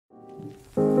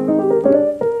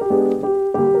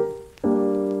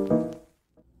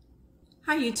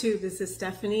Hi YouTube, this is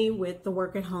Stephanie with the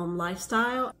Work at Home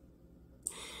Lifestyle.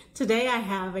 Today I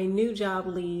have a new job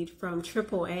lead from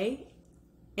AAA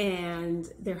and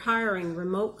they're hiring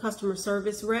remote customer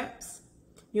service reps.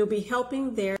 You'll be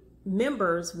helping their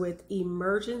members with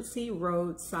emergency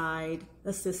roadside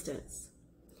assistance.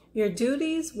 Your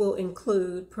duties will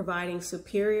include providing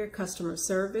superior customer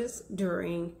service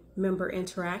during member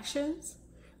interactions,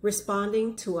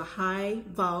 responding to a high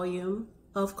volume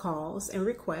of calls and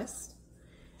requests,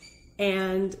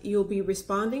 and you'll be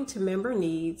responding to member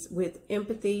needs with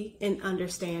empathy and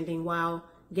understanding while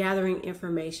gathering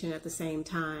information at the same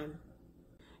time.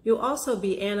 You'll also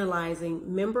be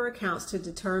analyzing member accounts to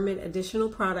determine additional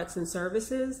products and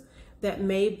services that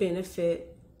may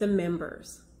benefit the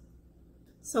members.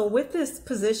 So with this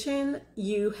position,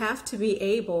 you have to be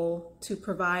able to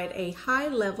provide a high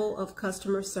level of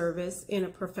customer service in a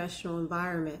professional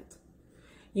environment.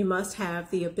 You must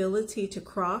have the ability to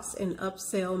cross and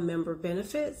upsell member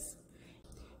benefits.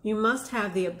 You must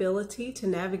have the ability to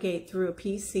navigate through a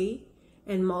PC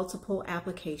and multiple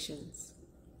applications.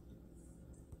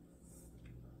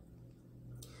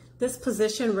 This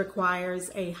position requires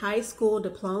a high school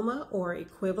diploma or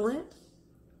equivalent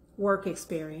work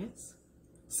experience,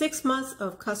 6 months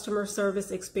of customer service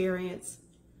experience.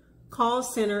 Call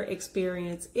center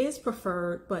experience is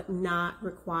preferred but not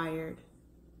required.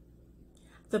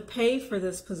 The pay for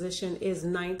this position is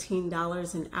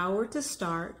 $19 an hour to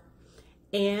start,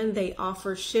 and they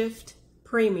offer shift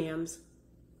premiums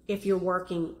if you're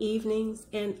working evenings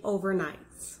and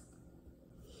overnights.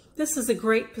 This is a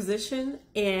great position,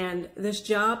 and this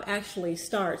job actually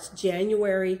starts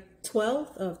January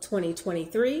 12th of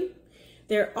 2023.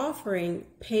 They're offering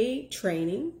paid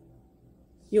training.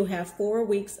 You'll have 4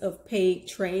 weeks of paid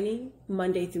training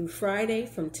Monday through Friday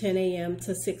from 10 a.m.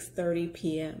 to 6:30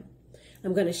 p.m.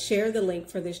 I'm going to share the link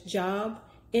for this job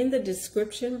in the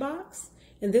description box,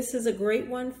 and this is a great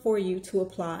one for you to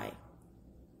apply.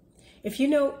 If you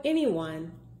know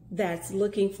anyone that's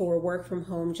looking for a work from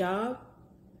home job,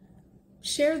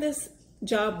 share this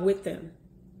job with them.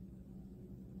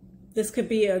 This could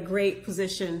be a great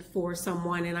position for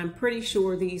someone, and I'm pretty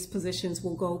sure these positions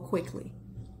will go quickly.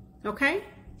 Okay?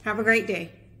 Have a great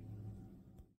day.